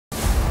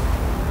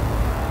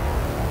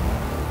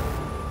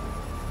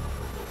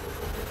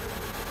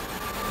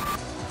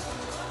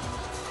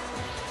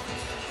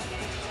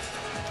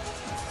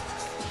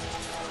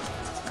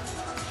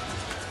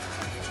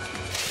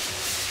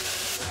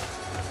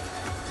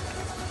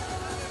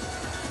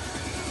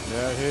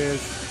Yeah, he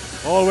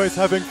is always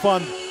having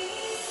fun.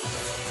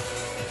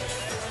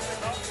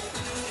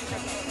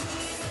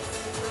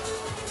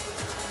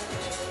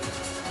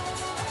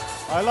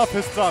 I love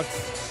his trunks.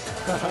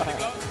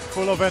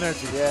 Full of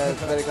energy. Yeah,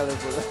 it's very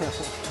colorful.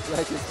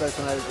 Like his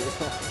personality.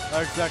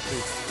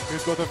 Exactly.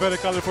 He's got a very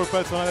colorful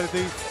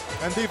personality.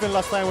 And even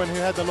last time when he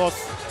had the loss,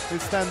 he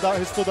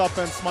stood up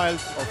and smiled.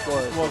 Of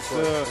course.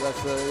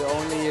 That's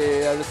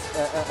only a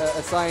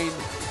sign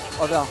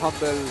of a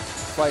humble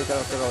fighter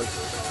after all.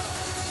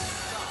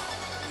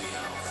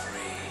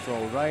 So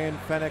Ryan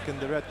Fenech in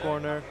the red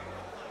corner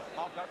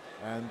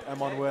and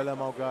Emanuele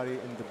Maugeri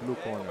in the blue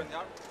corner.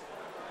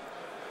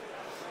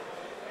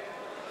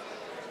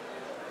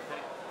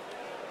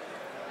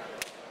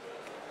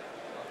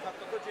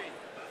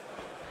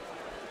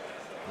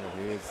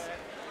 He is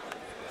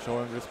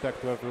showing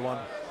respect to everyone.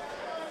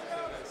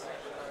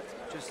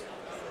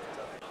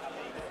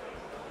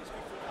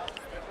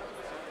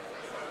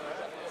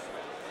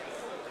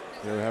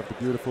 Here we have the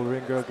beautiful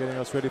ringer getting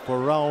us ready for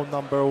round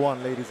number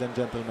 1, ladies and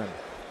gentlemen.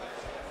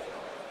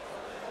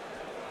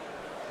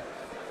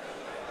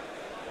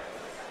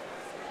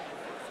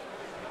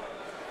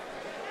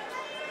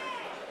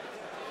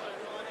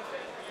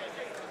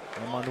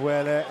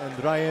 Emanuele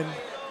and Ryan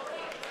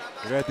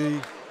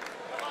ready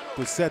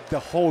to set the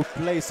whole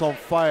place on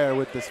fire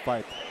with this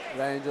fight.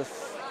 Ryan just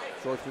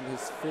showed him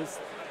his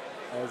fist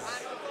as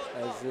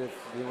if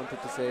he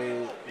wanted to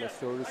say, let's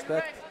show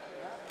respect.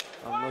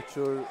 I'm not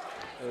sure.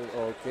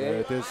 Okay. There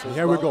it is.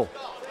 Here we go.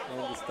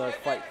 And the start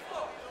fight.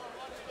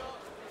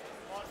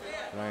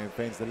 Ryan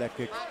feints the leg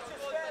kick.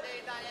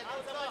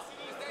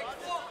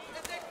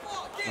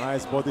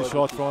 Nice body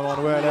shot from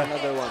Emanuele.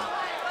 Another one.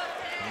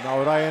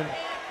 Now Ryan,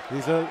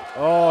 he's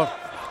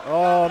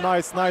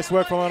nice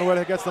work from Emanuele.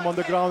 He gets them on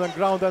the ground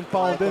and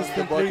pound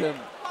instantly.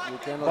 You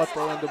cannot stay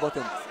on the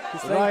bottom.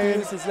 He's trying to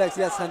use his legs,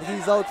 yes, and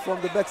he's out from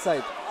the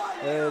backside.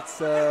 It's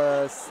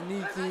a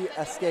sneaky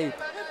escape,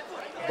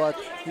 but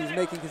he's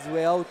making his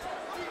way out,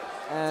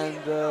 and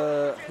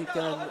he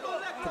can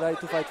try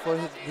to fight for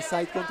the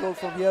side control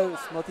from here.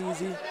 It's not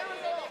easy.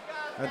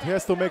 And he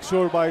has to make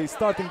sure by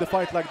starting the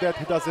fight like that,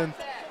 he doesn't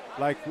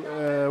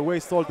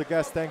waste all the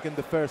gas tank in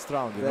the first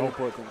round. Very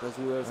important, as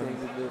we were saying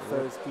in the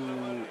first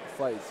 2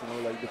 fights,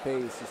 like the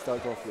pace you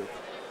start off with.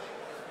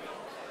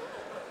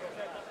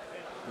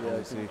 Yeah,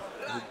 I see.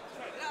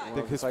 I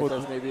think his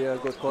foot maybe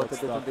got caught a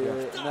bit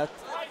in the net.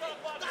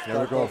 Here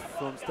we go.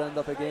 From stand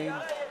up again.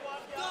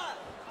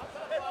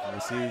 We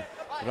see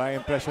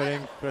Ryan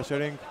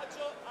pressuring,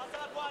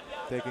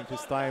 taking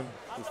his time.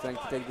 He's trying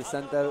to take the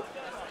center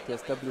to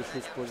establish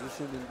his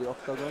position in the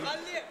octagon.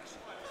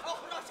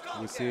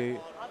 We see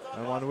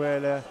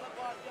Emanuele.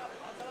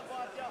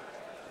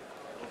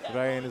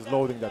 Ryan is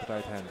loading that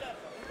right hand.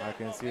 I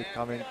can see it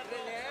coming.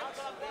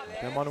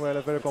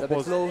 Emanuele very composed. It's a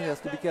bit slow, he has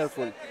to be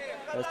careful.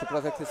 He has to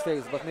protect his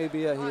face, but maybe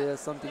he has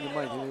something in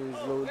mind. He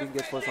is loading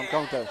it for some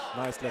counter.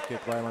 Nice leg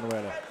kick by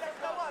Emanuele.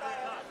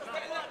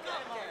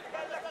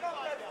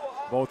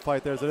 Both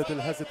fighters a little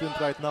hesitant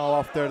right now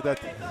after that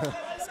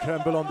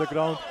scramble on the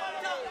ground.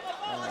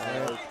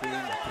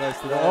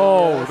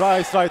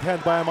 Nice right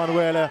hand by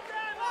Emanuele.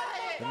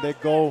 And they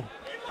go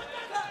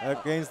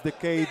against the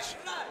cage,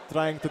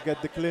 trying to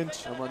get the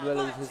clinch.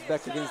 Emanuele with his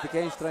back against the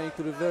cage, trying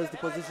to reverse the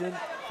position.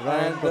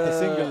 Ryan got a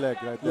single leg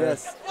right there.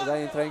 Yes,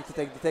 Ryan trying to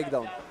take the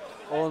takedown.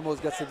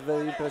 Almost gets a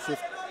very impressive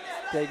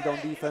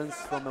takedown defense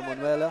from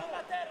Emanuele.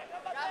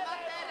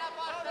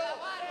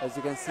 As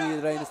you can see,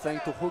 Ryan is trying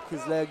to hook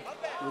his leg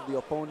with the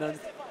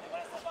opponent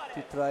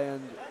to try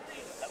and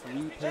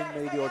sweep him,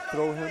 maybe, or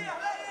throw him.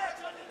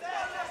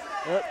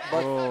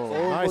 But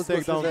nice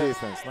takedown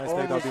defense. Nice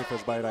takedown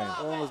defense by Ryan.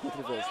 Almost got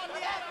reversed.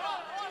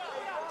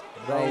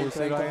 Ryan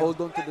trying to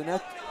hold on to the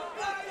net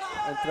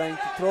and trying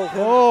to throw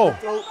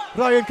him.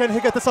 Ryan, can he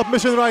get a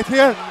submission right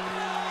here?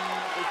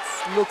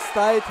 It looks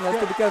tight. He has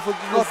to be careful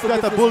not to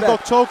get a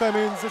bulldog choke. I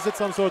mean, is it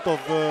some sort of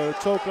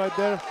choke right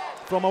there?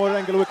 From our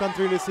angle, we can't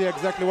really see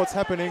exactly what's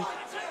happening,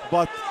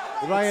 but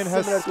Ryan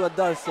has similar to a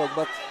Darsock,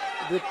 but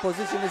the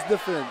position is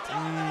different.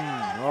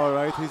 All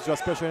right, he's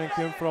just pressuring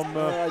him from.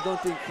 I don't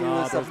think he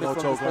will submit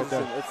from this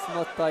position. It's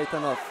not tight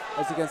enough.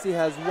 As you can see, he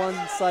has one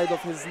side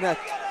of his neck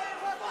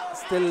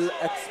still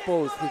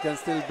exposed. He can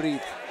still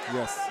breathe.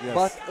 Yes.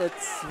 But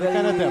it's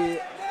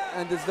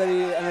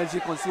very energy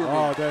consuming.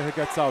 Oh, there he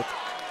gets out.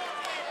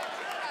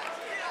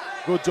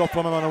 Good job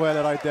from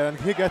Emanuele right there, and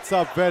he gets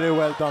up. Very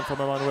well done from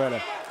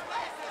Emanuele.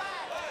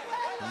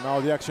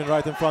 Now the action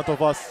right in front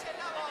of us.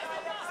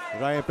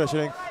 Ryan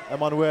pressuring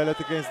Emanuele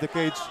against the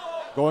cage,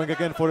 going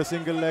again for a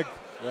single leg.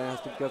 Ryan has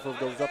to be careful of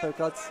those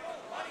uppercuts.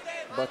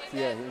 But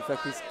yeah, in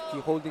fact, he's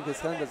holding his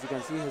hand, as you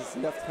can see, his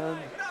left hand.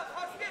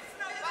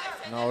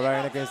 Now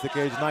Ryan against the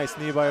cage, nice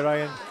knee by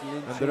Ryan,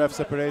 and the ref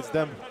separates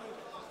them.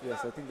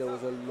 Yes, I think there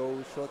was a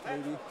low shot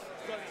maybe.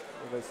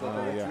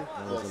 Yeah,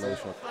 there was a low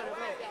shot.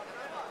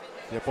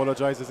 He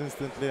apologizes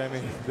instantly. I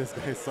mean, this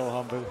guy is so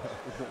humble.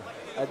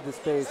 At this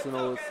pace,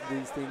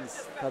 these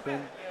things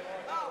happen.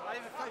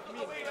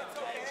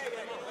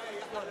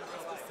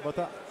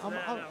 But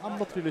I'm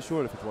not really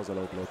sure if it was a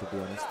low blow, to be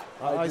honest.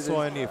 I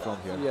saw a knee from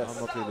here. Yes.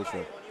 I'm not really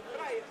sure.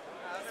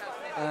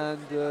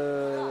 And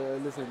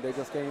listen, they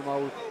just came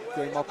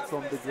up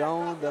from the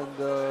ground, and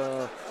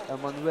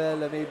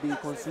Emanuele maybe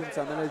consumed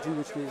some energy,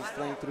 which he's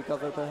trying to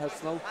recover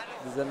perhaps now.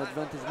 This is an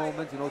advantage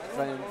moment, you know, to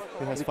try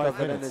and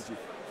recover energy.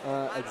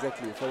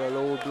 Exactly. For a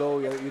low blow,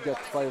 you get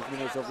 5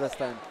 minutes of rest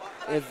time,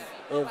 if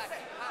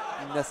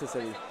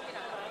necessary.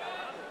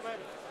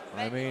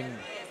 I mean,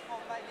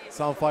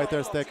 some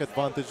fighters take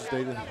advantage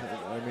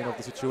of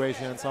the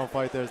situation, and some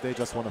fighters, they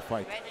just want to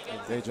fight.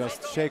 They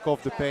just shake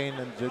off the pain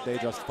and they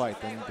just fight.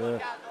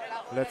 And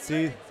let's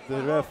see,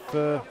 the ref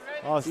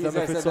asks them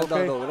if it's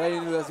okay.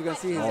 Ryan, as you can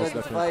see, he's ready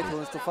to fight, he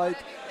wants to fight.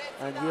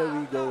 And here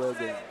we go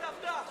again.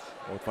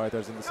 Both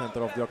fighters in the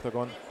center of the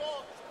octagon.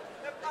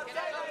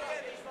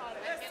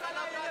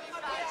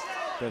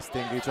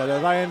 Testing each other.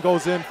 Ryan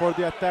goes in for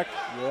the attack.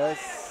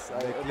 Yes.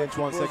 They clinch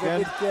once again.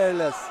 again. A bit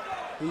careless.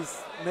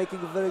 He's making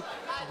a very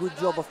good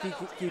job of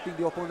keeping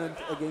the opponent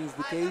against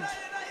the cage.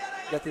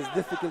 That is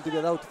difficult to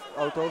get out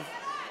of,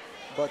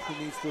 but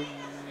he needs to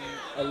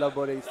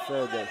elaborate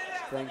further.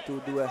 Trying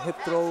to do a hip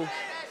throw.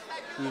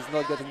 He's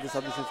not getting the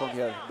submission from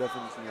here,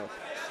 definitely not.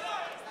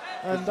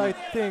 And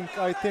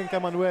I think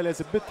Emanuele is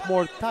a bit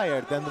more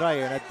tired than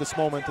Ryan at this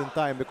moment in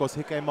time, because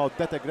he came out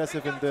that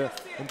aggressive in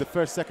the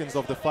first seconds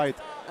of the fight.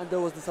 And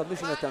there was the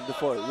submission attempt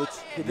before, which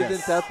he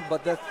didn't tap,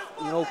 but that,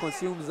 you know,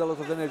 consumes a lot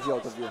of energy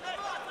out of you.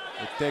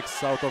 It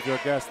takes out of your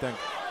gas tank.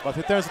 But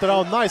he turns it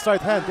around. Nice right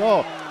hand.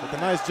 Oh, with a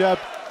nice jab.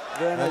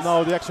 Very nice. And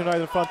now the action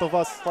right in front of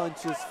us.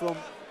 Punches from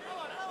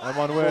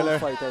Emanuele.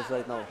 both fighters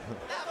right now.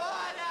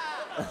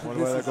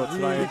 Emanuele got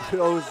really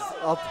close,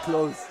 up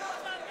close.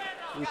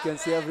 You can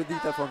see every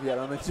detail from here.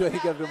 I'm enjoying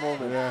every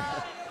moment.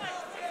 Yeah.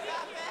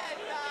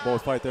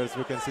 Both fighters,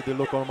 we can see the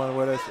look on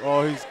Emanuele.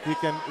 Oh, he's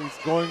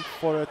going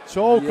for a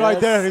choke right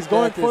there. He's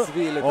going for.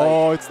 Really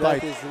oh, it's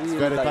that tight. Is really it's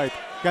very tight. tight.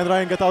 Can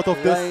Ryan get out of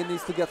this? Ryan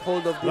needs to get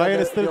hold of the Ryan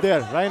is still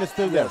there. Ryan is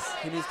still there. Yes,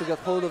 he needs to get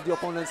hold of the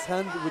opponent's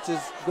hand, which is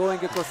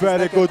going across very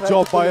his neck. Very good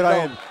job by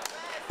Ryan.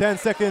 10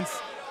 seconds.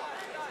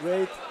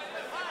 Great.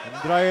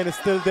 And Ryan is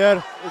still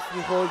there. If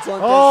he holds on.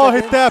 Oh,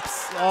 he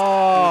taps.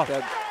 Oh. He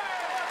tapped.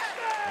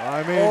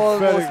 I mean,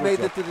 almost made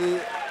it to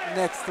the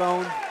next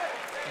round,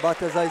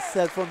 but as I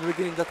said from the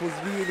beginning, that was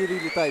really,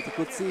 really tight. You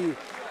could see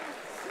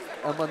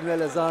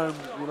Emanuele's arm,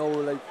 you know,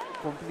 like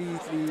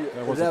completely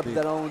wrapped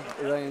around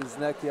Ryan's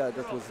neck. Yeah,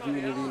 that was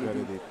really, really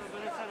very deep.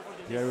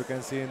 Here we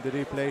can see in the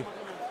replay,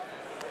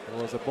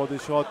 there was a body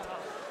shot,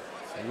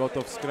 a lot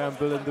of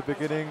scramble in the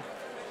beginning.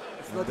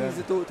 It's not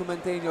easy to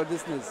maintain your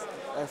distance,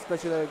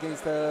 especially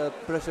against a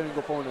pressuring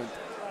opponent.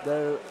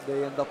 There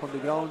they end up on the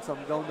ground,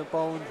 some ground and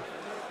pound.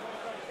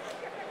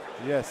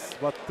 Yes,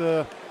 but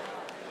the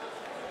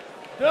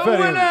very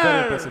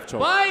winner impressive choke.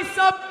 By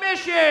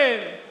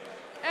submission,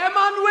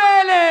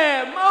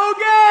 Emanuele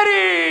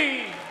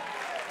Maugeri.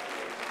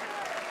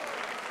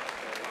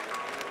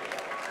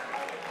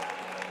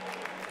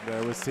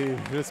 There we see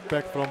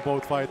respect from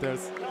both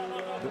fighters.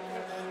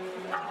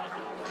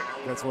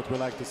 That's what we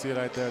like to see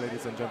right there,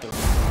 ladies and gentlemen.